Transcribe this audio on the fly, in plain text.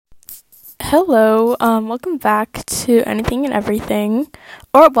Hello, welcome back to Anything and Everything,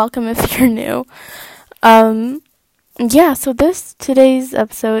 or welcome if you're new. So today's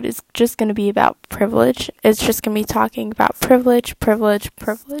episode is just going to be about privilege. It's just going to be talking about privilege.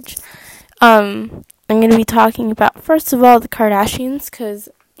 I'm going to be talking about, first of all, the Kardashians, because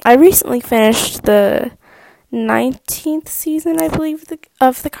I recently finished the 19th season, I believe,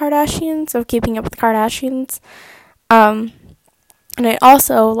 of the Kardashians, of Keeping Up with the Kardashians. And I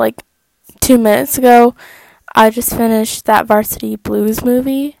also, 2 minutes ago, I just finished that Varsity Blues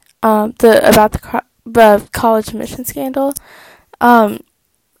movie, about the college admission scandal, and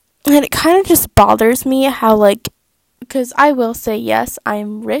it kind of just bothers me how, because I will say, yes,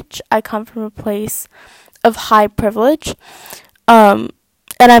 I'm rich, I come from a place of high privilege, and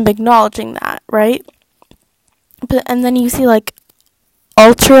I'm acknowledging that, right? And then you see,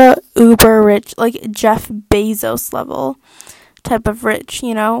 ultra, uber rich, Jeff Bezos level type of rich,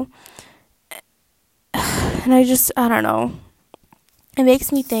 and I don't know. It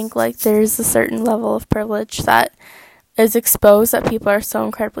makes me think, there's a certain level of privilege that is exposed that people are so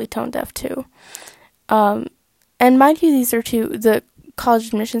incredibly tone deaf to. And mind you, these are the college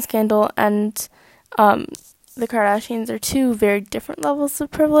admission scandal and the Kardashians are two very different levels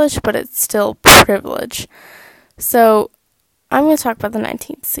of privilege, but it's still privilege. So, I'm going to talk about the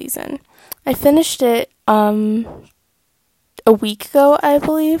 19th season. I finished it a week ago, I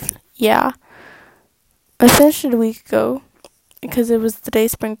believe. Yeah. I finished it a week ago because it was the day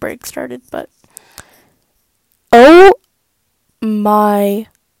spring break started, but oh my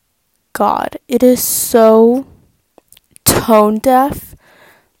god, it is so tone deaf,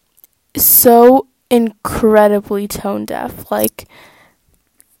 so incredibly tone deaf,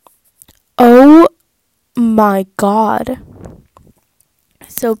 oh my god.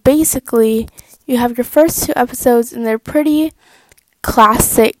 So basically, you have your first 2 episodes and they're pretty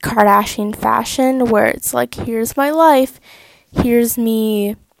classic Kardashian fashion where it's here's my life, here's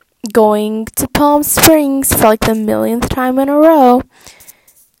me going to Palm Springs for the millionth time in a row.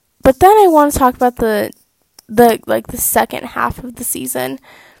 But then I want to talk about the second half of the season,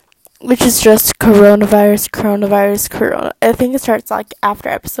 which is just coronavirus. I think it starts after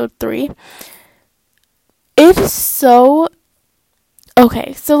episode 3. It is so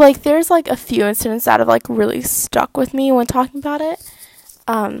okay, so there's a few incidents that have really stuck with me when talking about it.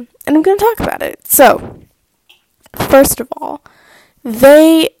 And I'm going to talk about it. So, first of all,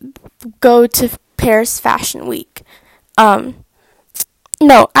 they go to Paris Fashion Week. Before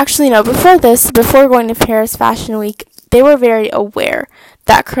going to Paris Fashion Week, they were very aware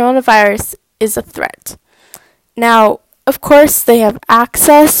that coronavirus is a threat. Now, of course, they have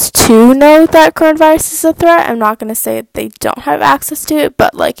access to know that coronavirus is a threat. I'm not going to say they don't have access to it,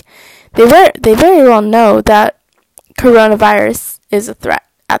 but they very well know that coronavirus is a threat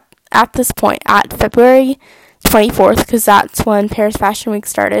at this point, at February 24th, because that's when Paris Fashion Week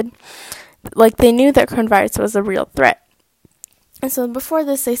started. They knew that coronavirus was a real threat. And so before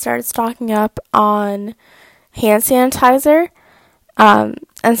this, they started stocking up on hand sanitizer, and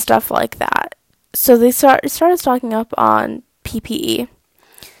stuff like that. So they started stocking up on PPE.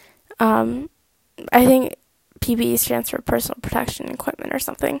 I think PPE stands for personal protection equipment or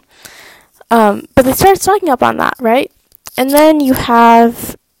something. But they started stocking up on that, right? And then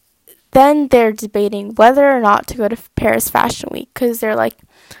they're debating whether or not to go to Paris Fashion Week because they're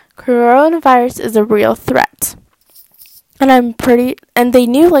coronavirus is a real threat. And they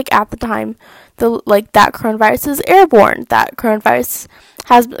knew at the time that coronavirus is airborne, that coronavirus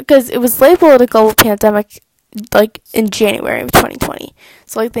because it was labeled a global pandemic in January of 2020.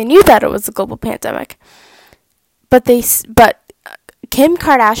 So they knew that it was a global pandemic. But Kim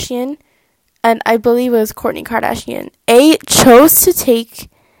Kardashian and I believe it was Kourtney Kardashian, chose to take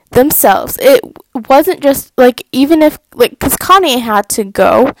themselves. It wasn't just even if because Kanye had to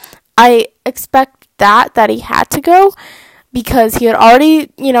go, I expect that he had to go because he had already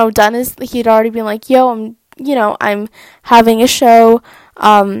done his. He'd already been I'm having a show,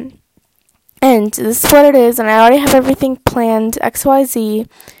 and this is what it is, and I already have everything planned XYZ.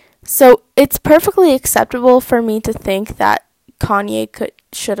 So it's perfectly acceptable for me to think that Kanye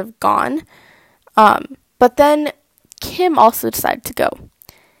should have gone. But then Kim also decided to go.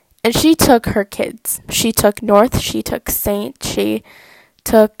 And she took her kids. She took North, she took Saint, she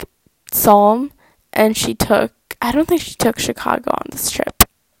took Psalm, and I don't think she took Chicago on this trip.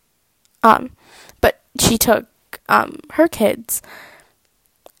 But she took, her kids.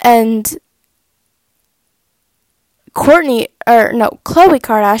 And Khloe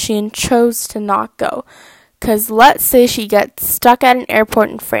Kardashian chose to not go. Because let's say she gets stuck at an airport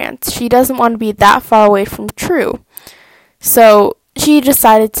in France. She doesn't want to be that far away from True. So she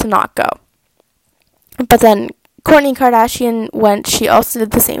decided to not go. But then Kourtney Kardashian she also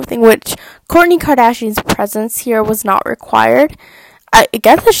did the same thing, which Kourtney Kardashian's presence here was not required. I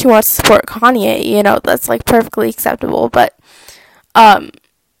get that she wants to support Kanye, that's like perfectly acceptable, but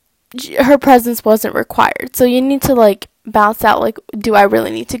her presence wasn't required. So you need to like balance out, like, do I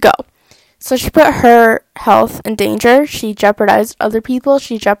really need to go? So she put her health in danger. She jeopardized other people.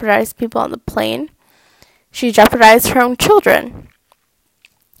 She jeopardized people on the plane. She jeopardized her own children.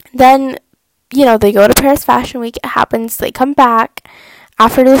 Then, they go to Paris Fashion Week. It happens. They come back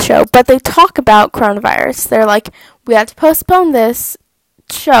after the show, but they talk about coronavirus. They're like, we had to postpone this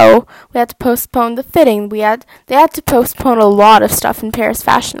show. We had to postpone the fitting. They had to postpone a lot of stuff in Paris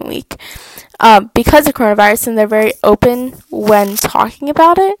Fashion Week because of coronavirus, and they're very open when talking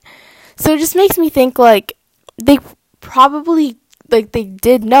about it. So it just makes me think, like, they probably, like, they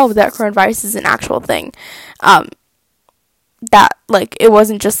did know that coronavirus is an actual thing. That, like, it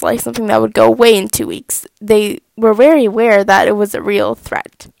wasn't just, like, something that would go away in 2 weeks. They were very aware that it was a real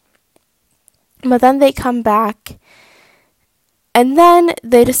threat. But then they come back, and then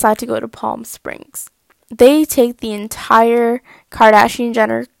they decide to go to Palm Springs. They take the entire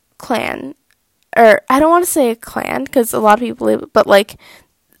Kardashian-Jenner clan, or I don't want to say a clan, because a lot of people believe it, but, like,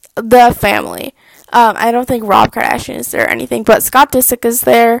 the family. I don't think Rob Kardashian is there or anything, but Scott Disick is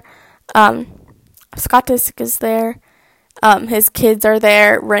there. His kids are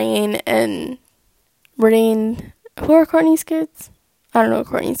there. Rain. Who are Kourtney's kids? I don't know what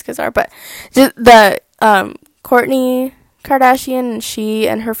Kourtney's kids are, but just the Kourtney Kardashian, and she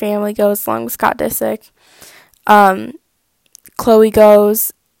and her family goes along with Scott Disick. Khloe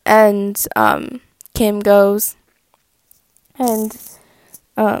goes, and Kim goes, and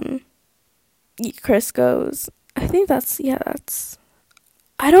Chris goes. I think that's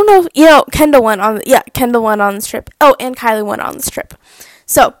I don't know if, Kendall went on this trip. Oh, and Kylie went on this trip.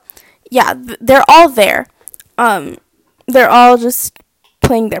 So, yeah, they're all there. They're all just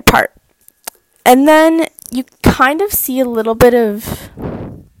playing their part. And then you kind of see a little bit of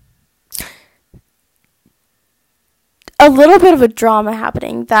a drama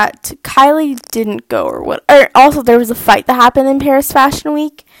happening, that Kylie didn't go or what. Or also, there was a fight that happened in Paris Fashion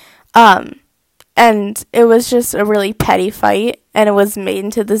Week. And it was just a really petty fight, and it was made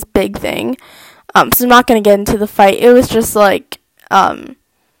into this big thing. So I'm not going to get into the fight. It was just like, it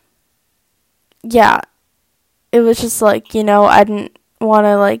was just like, I didn't want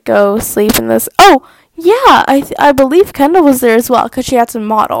to, like, go sleep in this. Oh, yeah, I believe Kendall was there as well, because she had to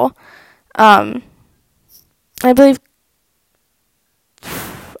model. I believe,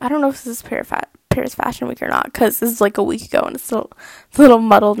 I don't know if this is Paris Fashion Week or not, because this is like a week ago, and it's still a little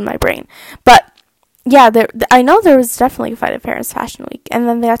muddled in my brain. But yeah, I know there was definitely a fight at Paris Fashion Week, and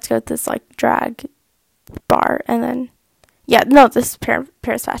then they had to go to this, like, drag bar, and then, this is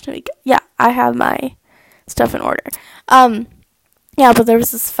Paris Fashion Week. Yeah, I have my stuff in order. But there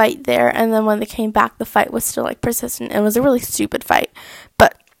was this fight there, and then when they came back, the fight was still, like, persistent. It was a really stupid fight,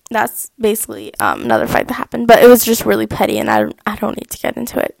 but that's basically another fight that happened, but it was just really petty, and I don't need to get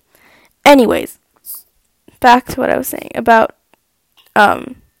into it. Anyways, back to what I was saying about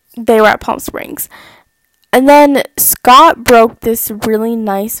they were at Palm Springs. And then Scott broke this really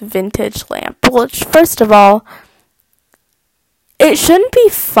nice vintage lamp, which, first of all, it shouldn't be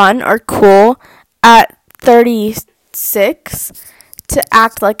fun or cool at 36 to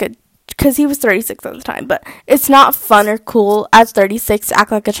act like because he was 36 at the time, but it's not fun or cool at 36 to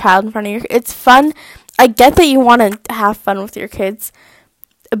act like a child in front of it's fun. I get that you want to have fun with your kids,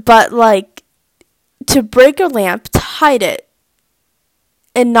 but, like, to break a lamp, to hide it,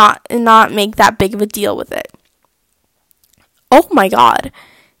 and not make that big of a deal with it. Oh my god.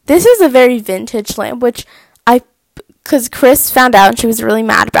 This is a very vintage lamp, which because Chris found out and she was really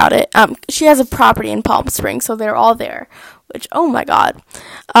mad about it. She has a property in Palm Springs, so they're all there, which, oh my god.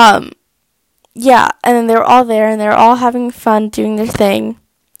 And then they're all there, and they're all having fun doing their thing.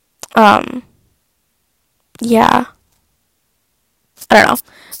 I don't know,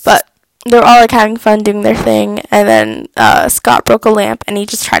 but they're all, like, having fun doing their thing, and then Scott broke a lamp, and he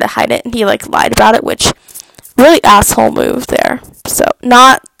just tried to hide it, and he, like, lied about it, which, really asshole move there. So,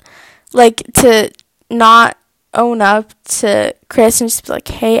 not, like, to not own up to Chris and just be like,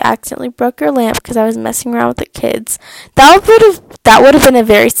 hey, I accidentally broke your lamp because I was messing around with the kids. That would have been a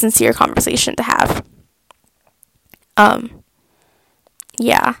very sincere conversation to have.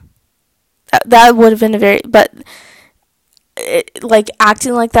 That would have been a very, but like,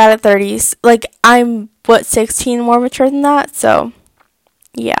 acting like that at 30s, like, I'm 16 more mature than that, so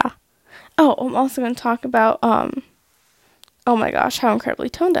yeah. Oh, I'm also going to talk about oh my gosh, how incredibly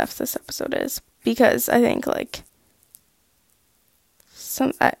tone deaf this episode is, because I think, like,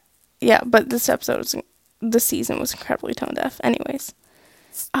 but this episode the season was incredibly tone deaf. Anyways,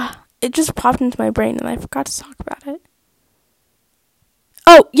 it just popped into my brain and I forgot to talk about it.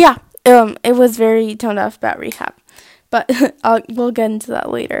 Oh yeah, it was very tone deaf about rehab, but we'll get into that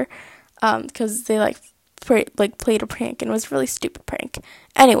later, because they played a prank and it was a really stupid prank.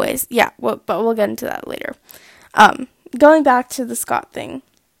 Anyways, yeah, but we'll get into that later. Going back to the Scott thing,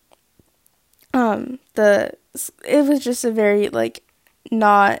 it was just a very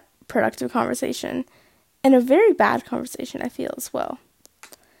not productive conversation, and a very bad conversation, I feel, as well.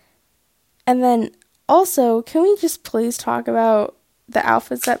 And then also, can we just please talk about the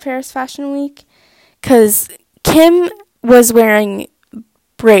outfits at Paris Fashion Week? Because Kim was wearing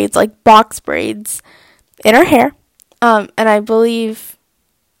braids, like box braids, in her hair, and I believe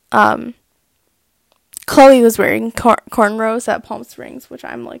Chloe was wearing cornrows at Palm Springs, which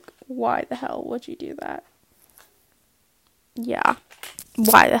I'm like, why the hell would you do that? Yeah,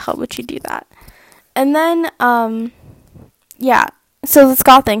 why the hell would you do that? And then, yeah, so the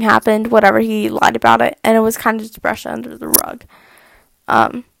Scott thing happened, whatever, he lied about it, and it was kind of just brushed under the rug.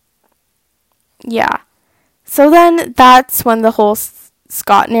 Yeah. So then that's when the whole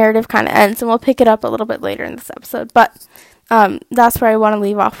Scott narrative kind of ends, and we'll pick it up a little bit later in this episode, but that's where I want to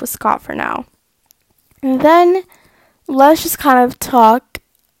leave off with Scott for now. And then let's just kind of talk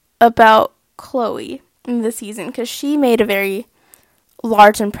about Chloe in this season, because she made a very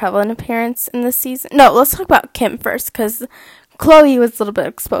large and prevalent appearance in this season. No, let's talk about Kim first, because Chloe was a little bit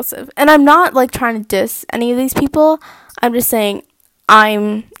explosive. And I'm not trying to diss any of these people. I'm just saying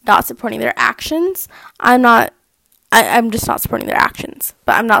I'm not supporting their actions. I'm just not supporting their actions.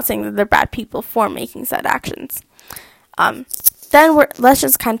 But I'm not saying that they're bad people for making said actions. Then let's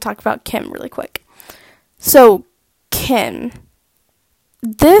just kind of talk about Kim really quick. So, Kim,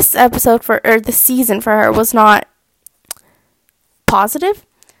 this episode this season for her was not positive.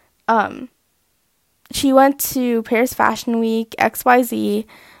 She went to Paris Fashion Week, XYZ,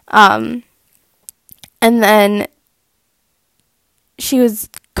 and then she was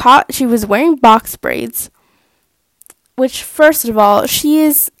wearing box braids, which, first of all, she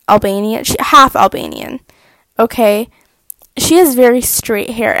is Albanian, half Albanian, okay? She has very straight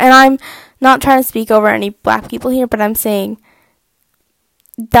hair, and I'm not trying to speak over any black people here, but I'm saying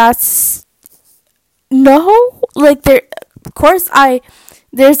there's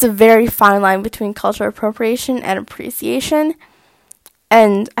a very fine line between cultural appropriation and appreciation,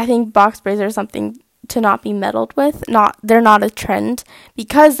 and I think box braids are something to not be meddled with. They're not a trend,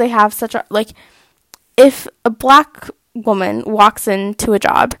 because they have such a, if a black woman walks into a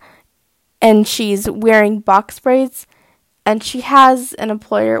job and she's wearing box braids, and she has an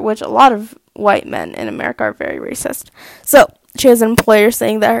employer, which a lot of white men in America are very racist. So she has an employer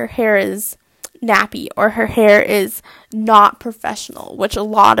saying that her hair is nappy or her hair is not professional, which a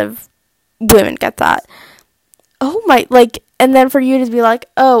lot of women get that. And then for you to be like,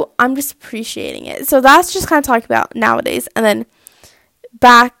 oh, I'm just appreciating it. So that's just kind of talking about nowadays. And then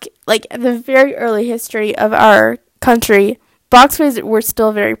back, in the very early history of our country, box braids were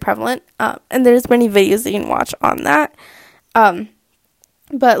still very prevalent. And there's many videos that you can watch on that. But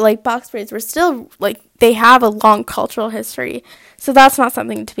box braids were still they have a long cultural history, so that's not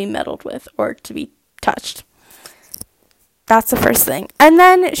something to be meddled with or to be touched. That's the first thing. And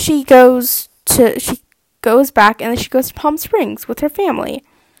then she goes back, and then she goes to Palm Springs with her family.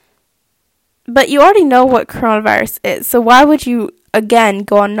 But you already know what coronavirus is, so why would you again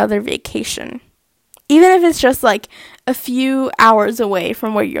go on another vacation? Even if it's just a few hours away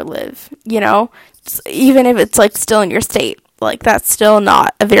from where you live, even if it's still in your state, that's still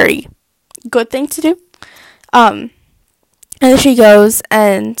not a very good thing to do. And then she goes,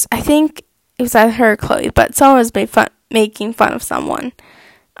 and I think it was either her or Chloe, but someone was making fun of someone,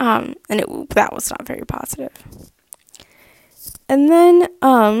 and that was not very positive. And then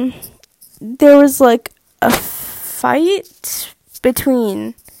there was a fight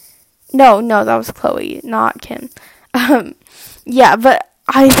between. No, that was Chloe, not Kim. Yeah, but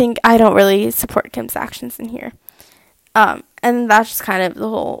I don't really support Kim's actions in here. And that's just kind of the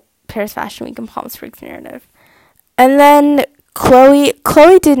whole Paris Fashion Week and Palm Springs narrative. And then Chloe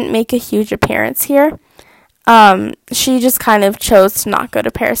didn't make a huge appearance here. She just kind of chose to not go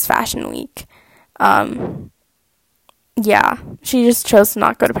to Paris Fashion Week. Yeah, she just chose to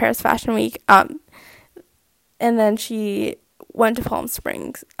not go to Paris Fashion Week. And then she went to Palm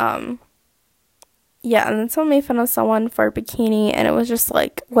Springs. Yeah, and then someone made fun of someone for a bikini, and it was just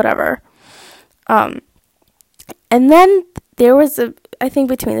whatever. And then there was I think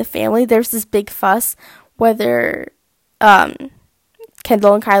between the family, there's this big fuss whether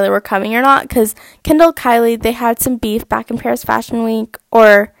Kendall and Kylie were coming or not, because Kendall and Kylie, they had some beef back in Paris Fashion Week,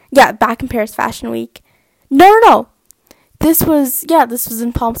 back in Paris Fashion Week, No. This was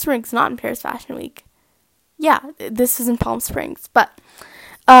in Palm Springs, not in Paris Fashion Week. Yeah, this was in Palm Springs. But,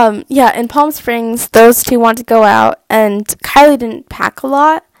 in Palm Springs, those two wanted to go out, and Kylie didn't pack a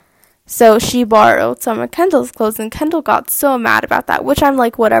lot. So she borrowed some of Kendall's clothes, and Kendall got so mad about that, which I'm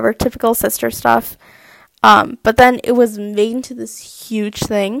like, whatever, typical sister stuff. But then it was made into this huge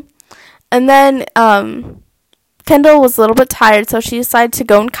thing. And then, Kendall was a little bit tired, so she decided to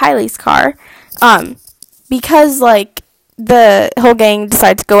go in Kylie's car. Because, like, the whole gang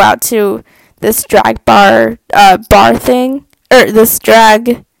decided to go out to this drag bar thing, or this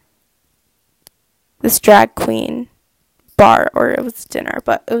drag queen bar, or it was dinner,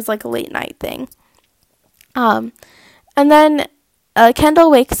 but it was like a late night thing. And then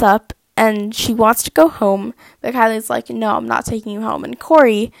Kendall wakes up and she wants to go home, but Kylie's like, no, I'm not taking you home. And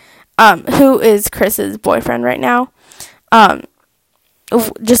Corey, who is Chris's boyfriend right now,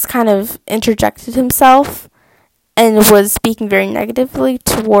 just kind of interjected himself and was speaking very negatively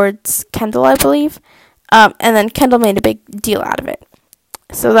towards Kendall, I believe. And then Kendall made a big deal out of it.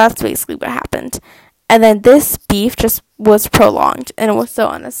 So that's basically what happened. And then this beef just was prolonged, and it was so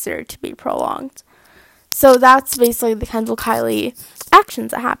unnecessary to be prolonged. So that's basically the Kendall-Kylie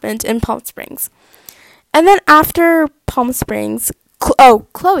actions that happened in Palm Springs. And then after Palm Springs,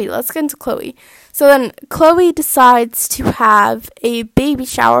 Chloe, let's get into Chloe. So then Chloe decides to have a baby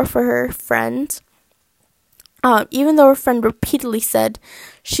shower for her friend, even though her friend repeatedly said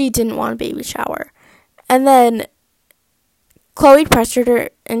she didn't want a baby shower. And then Chloe pressured her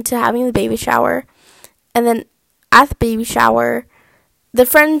into having the baby shower. And then at the baby shower, the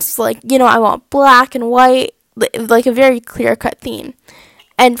friend's like, I want black and white, like a very clear-cut theme.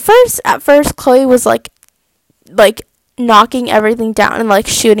 And at first, Chloe was like knocking everything down and like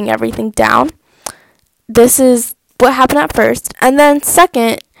shooting everything down. This is what happened at first. And then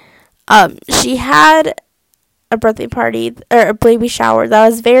second, she had a birthday party or a baby shower that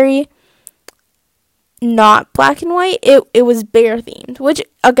was very not black and white. It was bear themed, which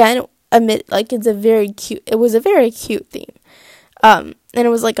again, it was a very cute theme. And it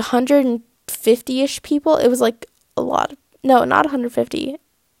was like 150-ish people. It was like a lot. No, not 150.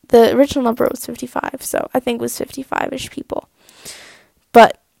 The original number was 55, so I think it was 55-ish people.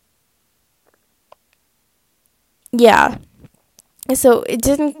 But yeah, so it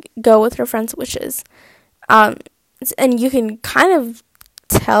didn't go with her friend's wishes. And you can kind of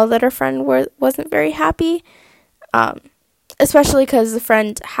tell that her friend wasn't very happy, especially because the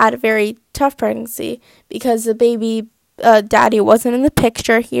friend had a very tough pregnancy because the baby daddy wasn't in the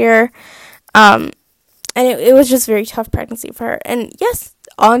picture here, and it was just a very tough pregnancy for her. And yes,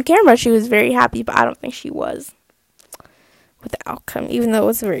 on camera she was very happy, but I don't think she was with the outcome, even though it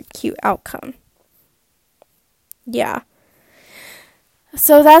was a very cute outcome. Yeah.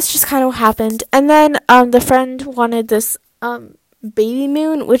 So that's just kind of what happened. And then the friend wanted this baby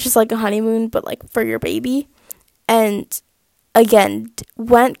moon, which is like a honeymoon, but like for your baby. And again,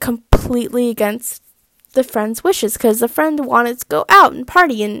 went completely against the friend's wishes because the friend wanted to go out and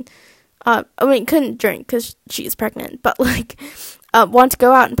party and, couldn't drink because she's pregnant, but like, wanted to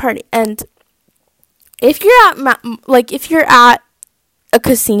go out and party. And if you're at a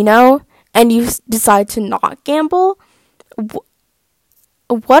casino and you decide to not gamble,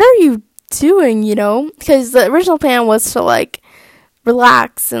 what are you doing, Because the original plan was to, like,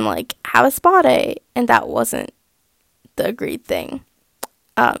 relax and, like, have a spa day, and that wasn't the agreed thing.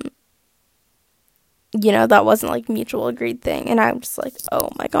 That wasn't, like, mutual agreed thing, and I'm just like, oh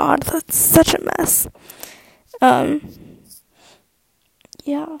my god, that's such a mess.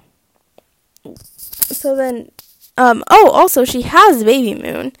 Yeah. So then, also, she has baby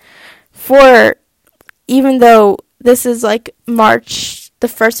moon even though this is, like, March, the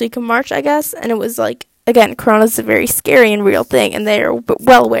first week of March, I guess, and it was, like, again, Corona's a very scary and real thing, and they are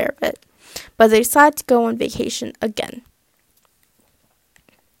well aware of it. But they decided to go on vacation again.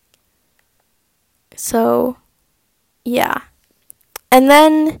 So, yeah. And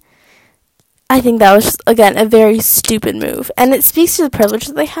then, I think that was, just, again, a very stupid move. And it speaks to the privilege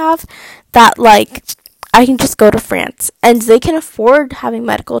that they have, that, like, I can just go to France. And they can afford having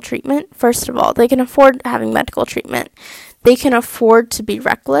medical treatment, first of all. They can afford having medical treatment. They can afford to be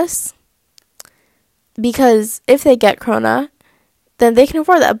reckless. Because if they get Corona, then they can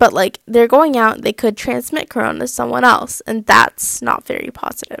afford that. But, like, they're going out, they could transmit Corona to someone else. And that's not very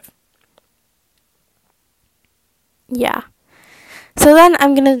positive. Yeah. So then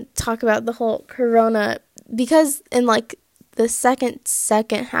I'm going to talk about the whole Corona. Because in, like, the second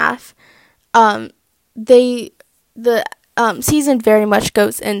half, the season very much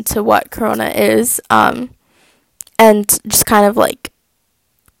goes into what Corona is. And just kind of like,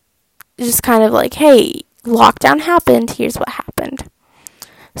 hey, lockdown happened, here's what happened.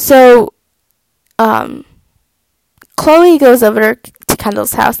 So, Chloe goes over to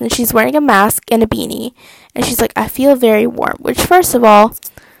Kendall's house, and she's wearing a mask and a beanie, and she's like, I feel very warm, which, first of all,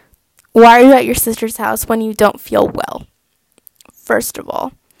 why are you at your sister's house when you don't feel well? First of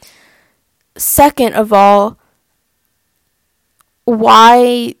all. Second of all,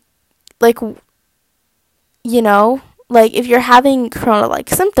 why, like, you know, like, if you're having corona-like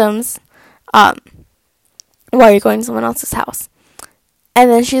symptoms, why are you going to someone else's house? And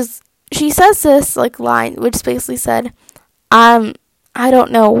then she says this, like, line, which basically said, I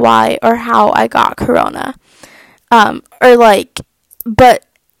don't know why or how I got corona. Or, like, but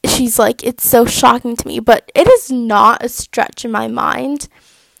she's like, it's so shocking to me. But it is not a stretch in my mind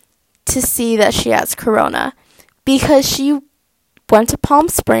to see that she has corona. Because she went to Palm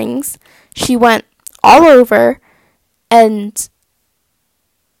Springs. She went all over. And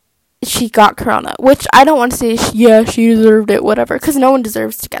she got corona, which I don't want to say, she deserved it, whatever, because no one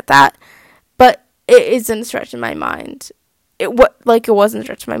deserves to get that, but it isn't a stretch in my mind. It wasn't a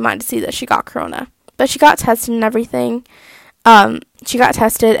stretch in my mind to see that she got corona, but she got tested and everything. She got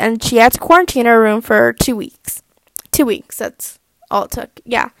tested, and she had to quarantine her room for 2 weeks. 2 weeks, that's all it took,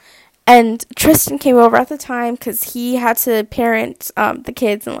 yeah. And Tristan came over at the time, because he had to parent, the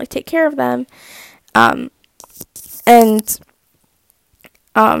kids and, like, take care of them,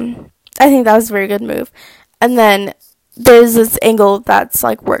 I think that was a very good move. And then there's this angle that's,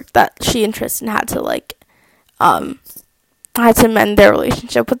 like, work that she and Tristan had to, like, had to mend their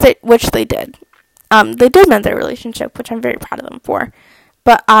relationship, which they did. They did mend their relationship, which I'm very proud of them for.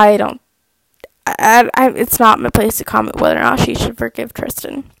 But it's not my place to comment whether or not she should forgive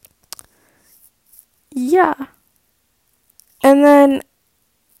Tristan. Yeah. And then,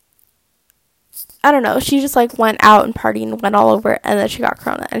 I don't know, she just, like, went out and partied and went all over, and then she got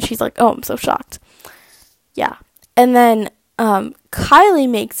corona, and she's like, oh, I'm so shocked. Yeah. And then, Kylie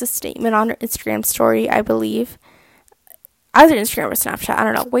makes a statement on her Instagram story, I believe. Either Instagram or Snapchat, I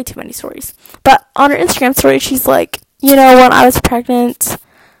don't know, way too many stories. But on her Instagram story, she's like, when I was pregnant,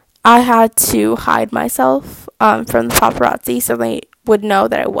 I had to hide myself, from the paparazzi, so they would know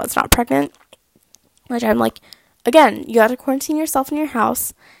that I was not pregnant. Which I'm like, again, you gotta quarantine yourself in your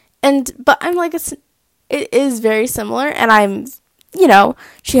house. But I'm like, it is very similar, and I'm,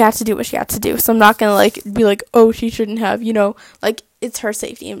 she had to do what she had to do, so I'm not gonna, like, be like, oh, she shouldn't have, like, it's her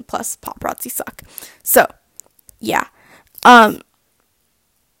safety, and plus, paparazzi suck. So, yeah. But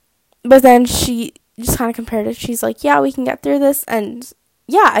then she just kind of compared it, she's like, yeah, we can get through this, and,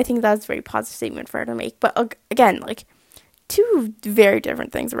 yeah, I think that's a very positive statement for her to make, but, again, like, two very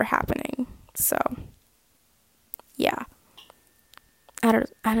different things were happening, so, yeah. I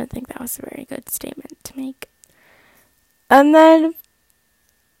don't think that was a very good statement to make. And then,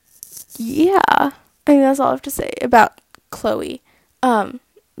 yeah, I think that's all I have to say about Chloe.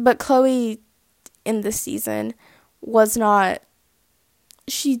 But Chloe in this season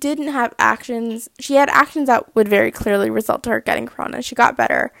she didn't have actions. She had actions that would very clearly result to her getting corona. She got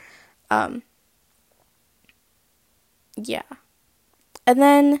better. Yeah. And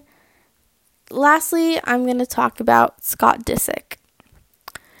then, lastly, I'm going to talk about Scott Disick.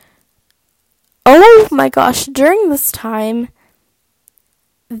 Oh my gosh, during this time,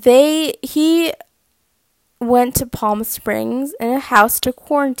 he went to Palm Springs in a house to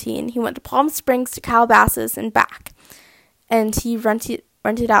quarantine. He went to Palm Springs to Calabasas and back. And he rented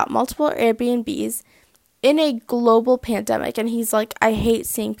out multiple Airbnbs in a global pandemic. And he's like, I hate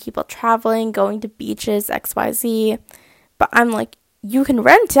seeing people traveling, going to beaches, XYZ. But I'm like, you can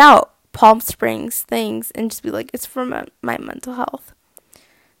rent out Palm Springs things and just be like, it's for my mental health.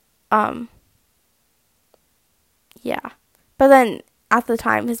 Yeah. But then, at the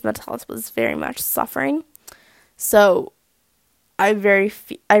time, his mental health was very much suffering. So, I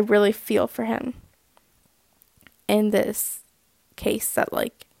really feel for him in this case that,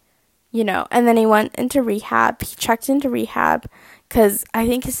 like, and then he went into rehab. He checked into rehab because I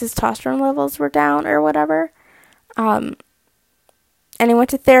think his testosterone levels were down or whatever. And he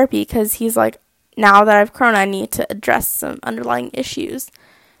went to therapy because he's like, now that I have corona, I need to address some underlying issues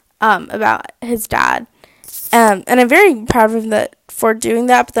about his dad. And I'm very proud of him for doing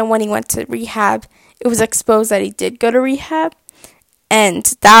that. But then when he went to rehab, it was exposed that he did go to rehab. And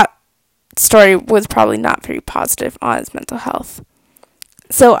that story was probably not very positive on his mental health.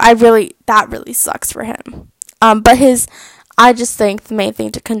 So that really sucks for him. But I just think the main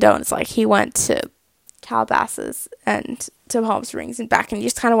thing to condone is, like, he went to Calabasas and to Palm Springs and back, and he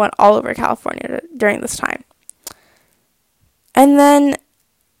just kind of went all over California during this time. And then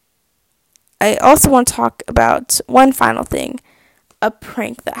I also want to talk about one final thing, a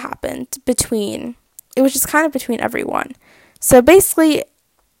prank that happened between it was just kind of between everyone. So basically,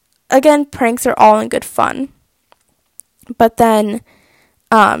 again, pranks are all in good fun. But then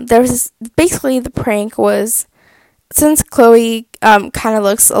there was basically the prank was, since Chloe kind of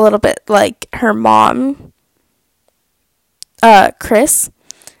looks a little bit like her mom, Chris.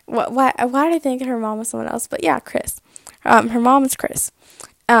 Why did I think her mom was someone else? But yeah, Chris. Her mom is Chris.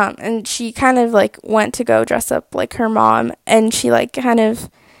 And she kind of like went to go dress up like her mom, and she like kind of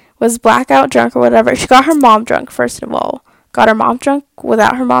was blackout drunk or whatever. She got her mom drunk, first of all. Got her mom drunk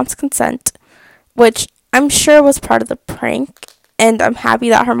without her mom's consent, which I'm sure was part of the prank, and I'm happy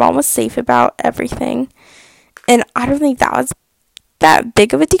that her mom was safe about everything. And I don't think that was that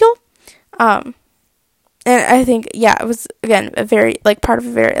big of a deal. And I think, yeah, it was, again, a very, like, part of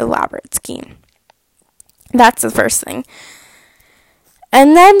a very elaborate scheme. That's the first thing.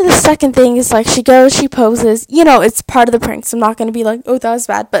 And then the second thing is, like, she goes, she poses. You know, it's part of the prank, so I'm not going to be like, oh, that was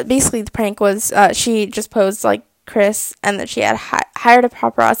bad. But basically, the prank was she just posed like Chris, and then she had hired a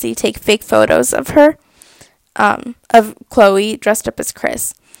paparazzi to take fake photos of her, of Chloe dressed up as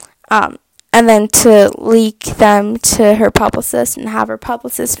Chris. And then to leak them to her publicist and have her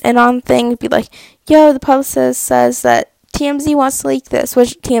publicist in on things, be like, yo, the publicist says that TMZ wants to leak this,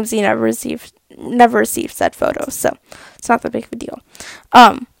 which TMZ never received said photos, so it's not that big of a deal.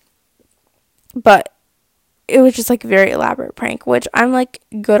 But it was just like a very elaborate prank, which I'm like,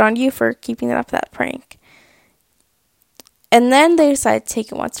 good on you for keeping it up, that prank. And then they decided to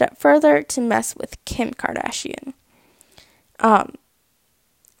take it one step further to mess with Kim Kardashian.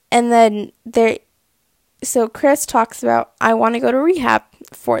 And then so Chris talks about, I want to go to rehab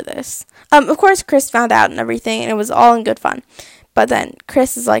for this. Of course, Chris found out and everything, and it was all in good fun. But then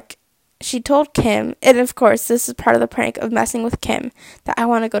Chris is like, she told Kim, and of course, this is part of the prank of messing with Kim, that I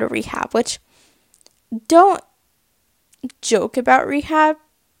want to go to rehab, which, don't joke about rehab.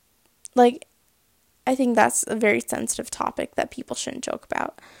 Like, I think that's a very sensitive topic that people shouldn't joke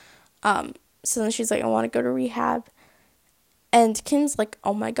about. So then she's like, I want to go to rehab. And Kim's like,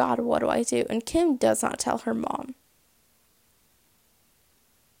 oh my God, what do I do? And Kim does not tell her mom.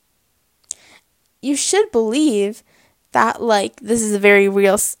 You should believe that, like, this is a very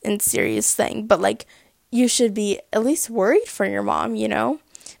real and serious thing. But, like, you should be at least worried for your mom, you know?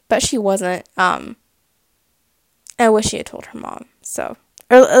 But she wasn't. I wish she had told her mom. So,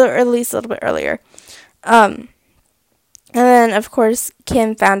 or at least a little bit earlier. And then, of course,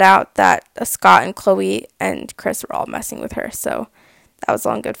 Kim found out that Scott and Chloe and Chris were all messing with her, so that was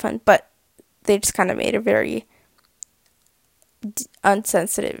all in good fun. But they just kind of made a very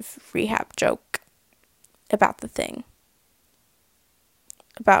unsensitive rehab joke about the thing,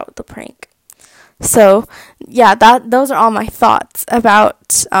 about the prank. So, yeah, those are all my thoughts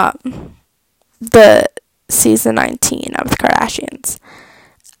about the season 19 of the Kardashians.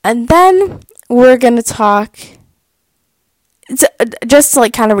 And then we're going to talk, just to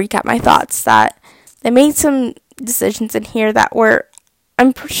like kind of recap my thoughts, that they made some decisions in here that were,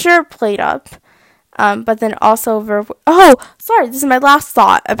 I'm sure, played up, but then also this is my last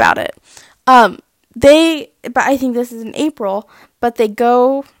thought about it. But I think this is in April, but they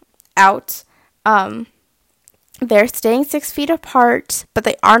go out, they're staying 6 feet apart, but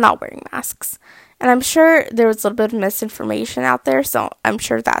they are not wearing masks. And I'm sure there was a little bit of misinformation out there, so I'm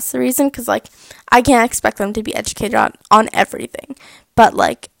sure that's the reason, because, like, I can't expect them to be educated on everything. But,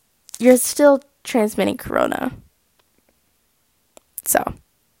 like, you're still transmitting corona. So.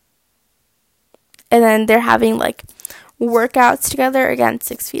 And then they're having, like, workouts together. Again,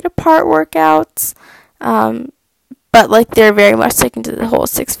 6 feet apart workouts. But, like, they're very much sticking to the whole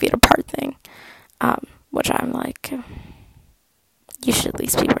 6 feet apart thing. Which I'm like, you should at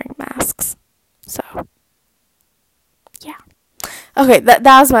least be wearing masks. So, yeah. Okay, that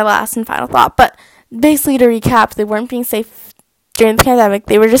was my last and final thought. But basically, to recap, they weren't being safe during the pandemic.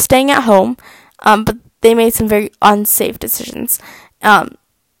 They were just staying at home. But they made some very unsafe decisions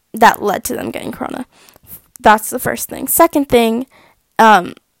that led to them getting corona. That's the first thing. Second thing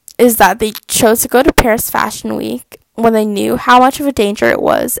is that they chose to go to Paris Fashion Week when they knew how much of a danger it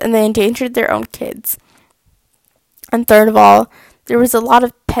was, and they endangered their own kids. And third of all, there was a lot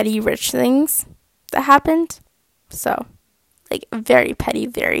of petty rich things that happened. So, like, very petty,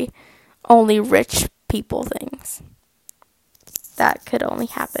 very only rich people things that could only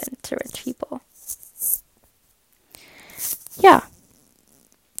happen to rich people. Yeah.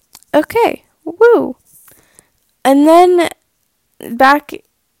 Okay. Woo. And then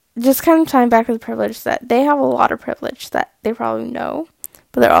just kind of tying back to the privilege, that they have a lot of privilege that they probably know,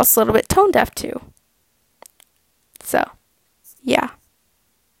 but they're also a little bit tone deaf too. So, yeah.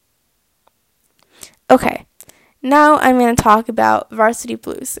 Okay. Now I'm going to talk about Varsity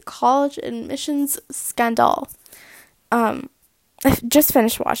Blues, the college admissions scandal. I just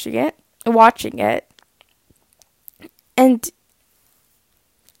finished watching it, and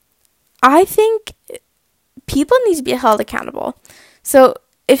I think people need to be held accountable. So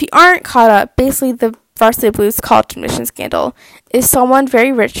if you aren't caught up, basically the Varsity Blues college admission scandal is someone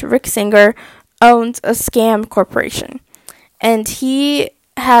very rich. Rick Singer owns a scam corporation, and he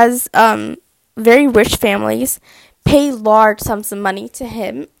has very rich families pay large sums of money to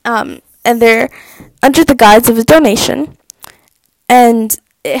him, and they're under the guise of a donation, and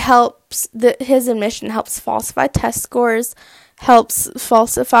it helps his admission helps falsify test scores, helps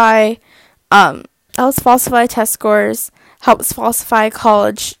falsify test scores, helps falsify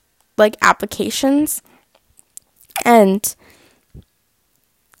college applications, and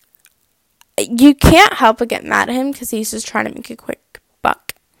you can't help but get mad at him because he's just trying to make a quick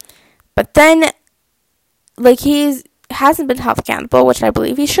buck. But then, he hasn't been held accountable, which I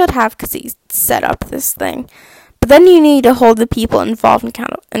believe he should have because he set up this thing. But then you need to hold the people involved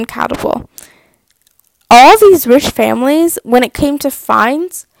accountable. All these rich families, when it came to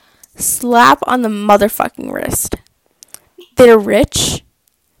fines, slap on the motherfucking wrist. They're rich.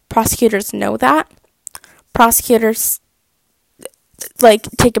 Prosecutors know that. Prosecutors,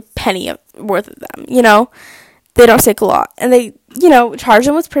 take a penny worth of them, They don't take a lot. And they, charge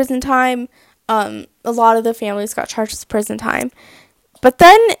them with prison time. A lot of the families got charged with prison time. But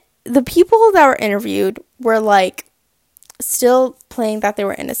then the people that were interviewed were, still playing that they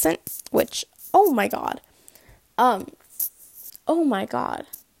were innocent, which, oh my god, that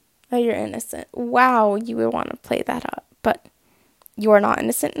you're innocent. Wow, you would want to play that up, but you are not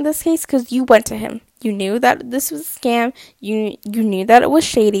innocent in this case because you went to him. You knew that this was a scam. You knew that it was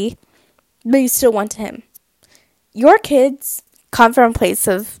shady, but you still went to him. Your kids come from a place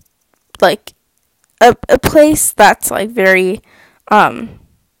of, a place that's, very,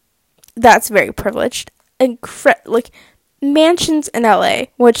 that's very privileged. Mansions in LA,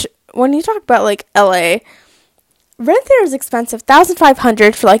 which, when you talk about, LA, rent there is expensive.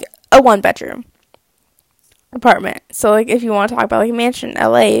 $1,500 for, a one-bedroom apartment. So, if you want to talk about, a mansion in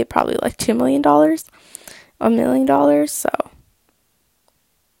LA, probably, $2 million, $1 million, so,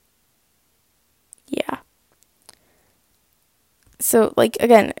 yeah. So,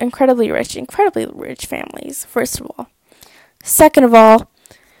 again, incredibly rich families, first of all. Second of all,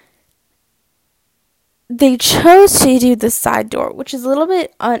 they chose to do the side door, which is a little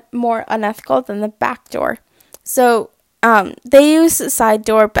bit more unethical than the back door. So, they use the side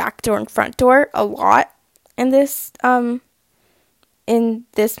door, back door, and front door a lot in this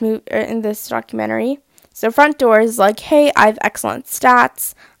documentary. So, front door is hey, I have excellent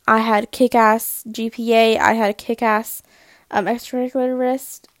stats. I had kick-ass GPA. I had a kick-ass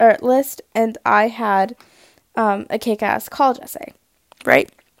extracurricular list, and I had a kick-ass college essay. Right?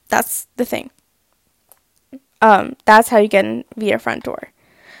 That's the thing. That's how you get in via front door.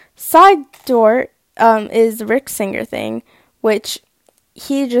 Side door is the Rick Singer thing, which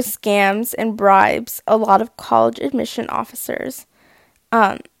he just scams and bribes a lot of college admission officers.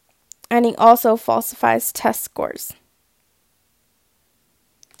 And he also falsifies test scores.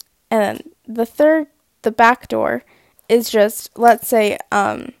 And then the back door is just, let's say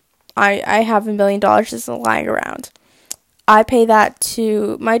I have $1 million just lying around. I pay that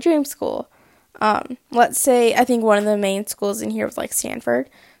to my dream school. Let's say I think one of the main schools in here was Stanford.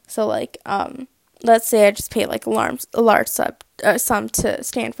 So let's say I just pay a large sum to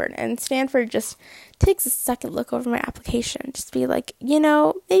Stanford, and Stanford just takes a second look over my application, just be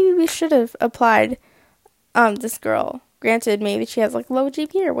maybe we should have applied this girl. Granted, maybe she has low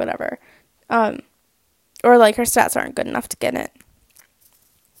GPA or whatever, or her stats aren't good enough to get in.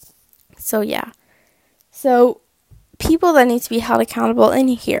 So yeah, so people that need to be held accountable in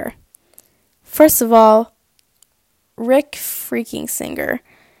here. First of all, Rick freaking Singer.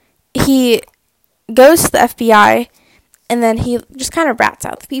 He goes to the FBI, and then he just kind of rats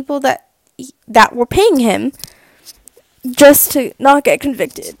out the people that were paying him just to not get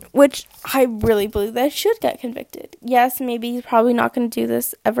convicted, which I really believe that he should get convicted. Yes, maybe he's probably not going to do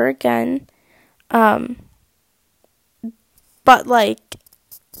this ever again. But,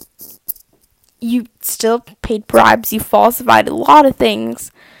 you still paid bribes, you falsified a lot of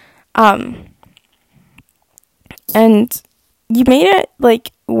things, and you made it,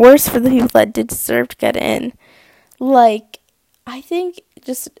 worse for the people that did deserve to get in. I think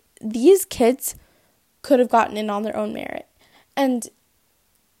just these kids could have gotten in on their own merit. And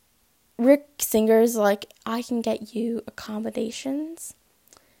Rick Singer's I can get you accommodations.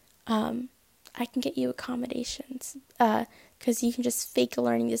 Because you can just fake a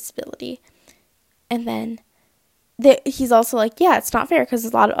learning disability. And then he's also like, yeah, it's not fair because a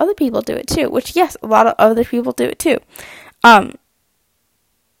lot of other people do it too, which, yes, a lot of other people do it too. But,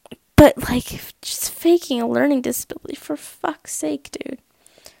 like, just faking a learning disability, for fuck's sake, dude.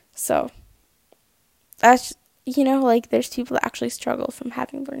 So, that's, like, there's people that actually struggle from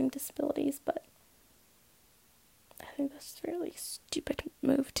having learning disabilities, but I think that's a really stupid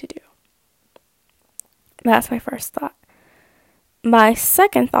move to do. That's my first thought. My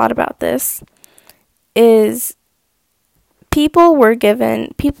second thought about this is people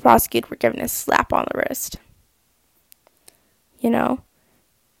prosecuted were given a slap on the wrist.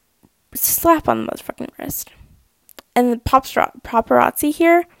 Slap on the motherfucking wrist. And the paparazzi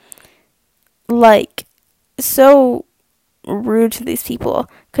here, like, so rude to these people.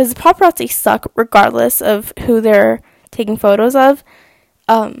 Because the paparazzi suck regardless of who they're taking photos of.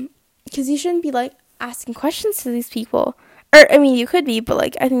 Because you shouldn't be, like, asking questions to these people. Or, I mean, you could be, but,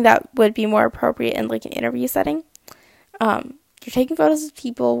 like, I think that would be more appropriate in, like, an interview setting. You're taking photos of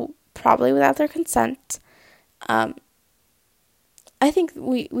people probably without their consent. I think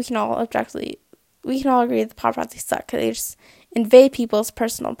we can all agree that the paparazzi suck because they just invade people's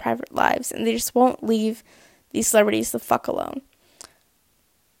personal private lives and they just won't leave these celebrities the fuck alone.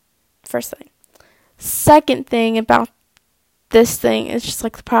 First thing. Second thing about this thing is just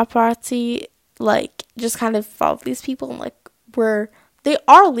like the paparazzi, like, just kind of follow these people and, like, they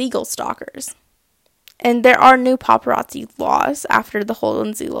are legal stalkers. And there are new paparazzi laws after the whole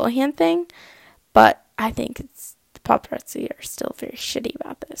Lindsay Lohan thing, but I think the paparazzi are still very shitty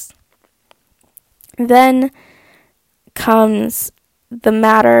about this. Then comes the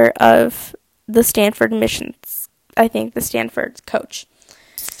matter of the Stanford admissions. I think the Stanford coach.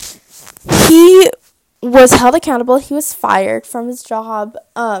 He was held accountable. He was fired from his job.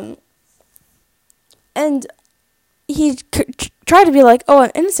 And he tried to be like, oh,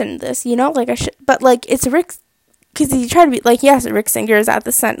 I'm innocent in this, like I should, but like it's Rick, because he tried to be like, yes, Rick Singer is at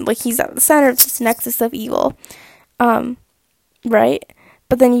the center, like he's at the center of this nexus of evil, right?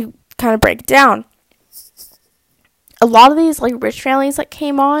 But then you kind of break it down. A lot of these like rich families that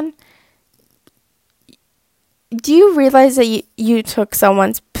came on, do you realize that you took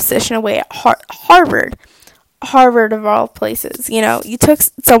someone's position away at Harvard of all places? You took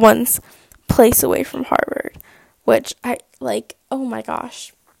someone's place away from Harvard, which I like, oh my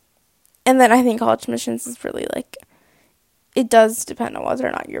gosh. And then I think college admissions is really like, it does depend on whether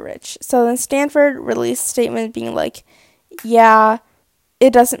or not you're rich. So then Stanford released a statement being like, yeah,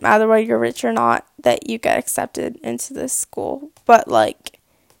 it doesn't matter whether you're rich or not that you get accepted into this school, but like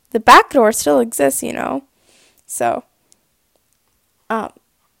the back door still exists, So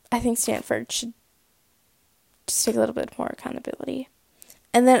I think Stanford should just take a little bit more accountability.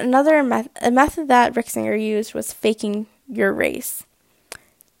 And then another method that Rick Singer used was faking your race.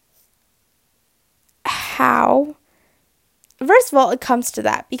 How? First of all, it comes to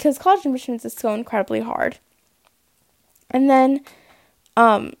that because college admissions is so incredibly hard. And then,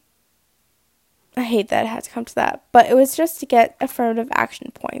 I hate that it had to come to that, but it was just to get affirmative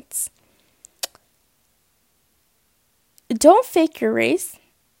action points. Don't fake your race.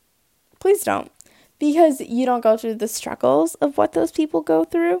 Please don't. Because you don't go through the struggles of what those people go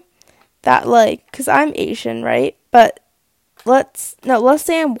through. That, like, because I'm Asian, right? But let's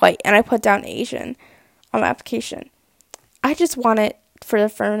say I'm white and I put down Asian on my application. I just want it for the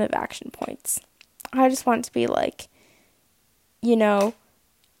affirmative action points. I just want it to be like,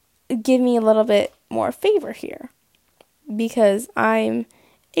 give me a little bit more favor here. Because I'm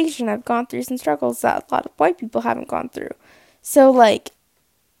Asian, I've gone through some struggles that a lot of white people haven't gone through. So, like,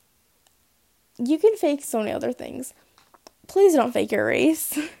 you can fake so many other things. Please don't fake your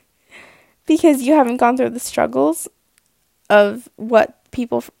race. Because you haven't gone through the struggles of what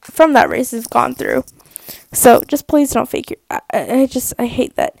people from that race have gone through. So, just please don't fake your... I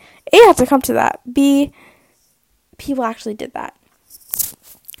hate that. A, you have to come to that. B, people actually did that.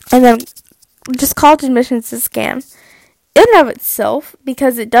 And then, just college admissions is a scam. In and of itself,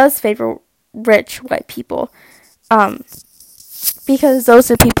 because it does favor rich white people. Because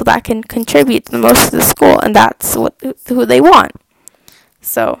those are people that can contribute the most to the school, and that's who they want.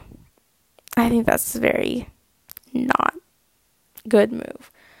 So, I think that's a very not good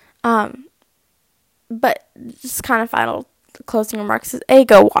move. But just kind of final closing remarks is, A,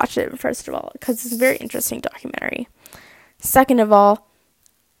 go watch it, first of all, because it's a very interesting documentary. Second of all,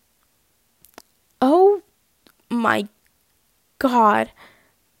 oh my God,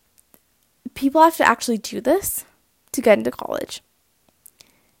 people have to actually do this to get into college.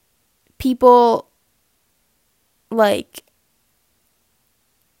 People, like,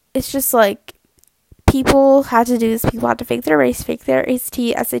 it's just like, people had to do this. People had to fake their race, fake their ACT,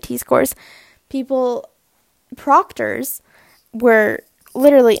 SAT scores. People proctors were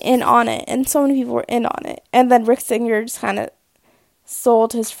literally in on it, and so many people were in on it. And then Rick Singer just kind of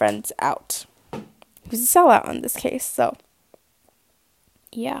sold his friends out. He was a sellout in this case, so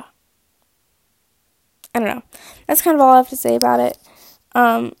yeah. I don't know. That's kind of all I have to say about it.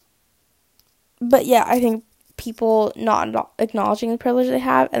 But yeah, I think people not acknowledging the privilege they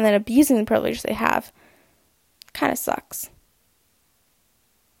have and then abusing the privilege they have kind of sucks.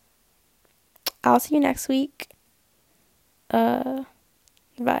 I'll see you next week. Vibes.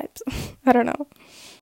 I don't know.